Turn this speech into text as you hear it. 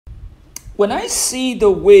When I see the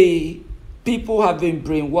way people have been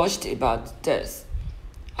brainwashed about death,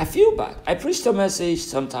 I feel bad. I preached a message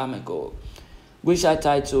some time ago, which I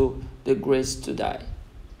titled The Grace to Die.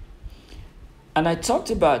 And I talked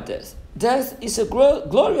about death. Death is a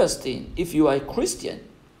glorious thing. If you are a Christian,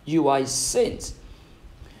 you are a saint.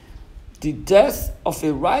 The death of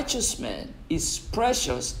a righteous man is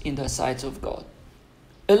precious in the sight of God.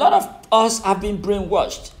 A lot of us have been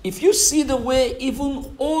brainwashed. If you see the way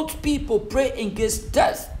even old people pray against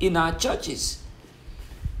death in our churches,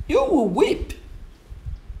 you will weep.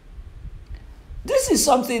 This is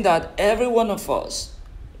something that every one of us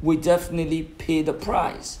will definitely pay the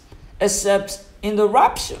price, except in the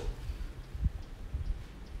rapture.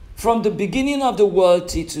 From the beginning of the world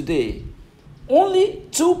till today, only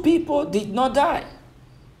 2 people did not die.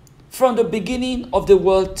 From the beginning of the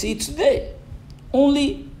world till today,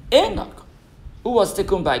 only Enoch, who was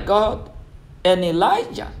taken by God, and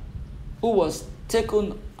Elijah, who was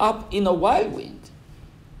taken up in a whirlwind.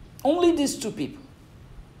 Only these 2 people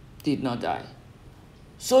did not die.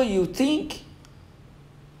 So you think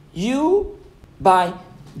you, by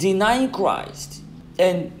denying Christ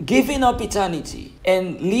and giving up eternity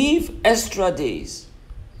and live extra days,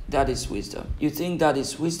 that is wisdom. You think that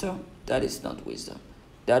is wisdom? That is not wisdom.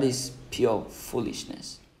 That is pure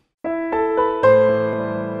foolishness.